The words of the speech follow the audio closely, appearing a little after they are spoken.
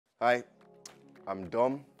Hi, I'm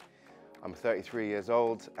Dom. I'm 33 years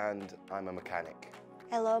old and I'm a mechanic.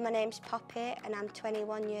 Hello, my name's Poppy and I'm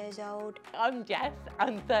 21 years old. I'm Jess,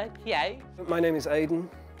 I'm 38. My name is Aidan.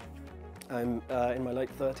 I'm in my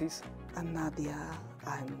late 30s. I'm Nadia.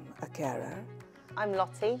 I'm a carer. I'm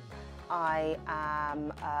Lottie. I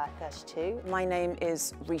am 32. My name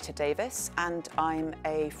is Rita Davis and I'm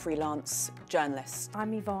a freelance journalist.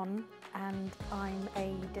 I'm Yvonne and I'm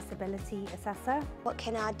a disability assessor. What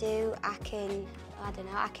can I do? I can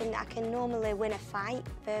normally win a fight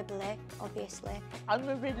verbally, obviously. I'm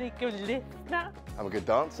a really good listener. I'm a good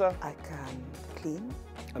dancer. I can clean.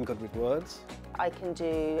 I'm good with words. I can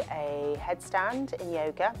do a headstand in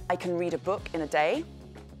yoga. I can read a book in a day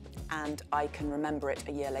and I can remember it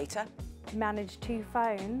a year later. Manage 2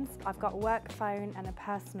 phones. I've got a work phone and a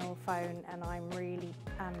personal phone and I'm really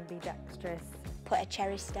ambidextrous. Put a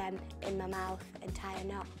cherry stem in my mouth and tie a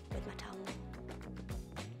knot with my tongue.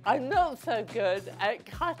 I'm not so good at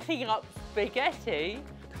cutting up spaghetti.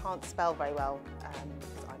 Can't spell very well because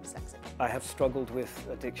I'm dyslexic. I have struggled with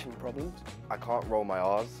addiction problems. I can't roll my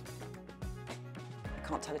R's. I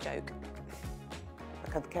can't tell a joke. I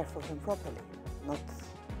can care for them properly, not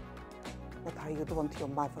how you'd want your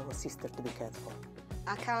mother or sister to be cared for.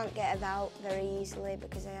 I can't get about very easily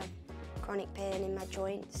because I have chronic pain in my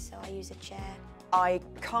joints, so I use a chair. I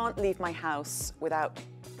can't leave my house without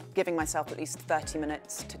giving myself at least 30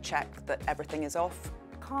 minutes to check that everything is off.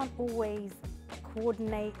 Can't always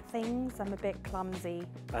coordinate things. I'm a bit clumsy.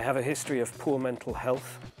 I have a history of poor mental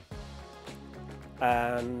health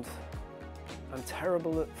and I'm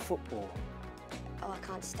terrible at football. Oh, I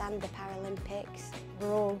can't stand the Paralympics.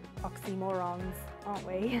 We're all oxymorons, aren't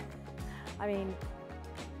we? I mean,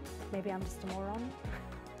 maybe I'm just a moron.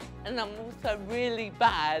 And I'm also really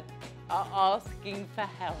bad at asking for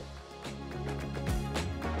help.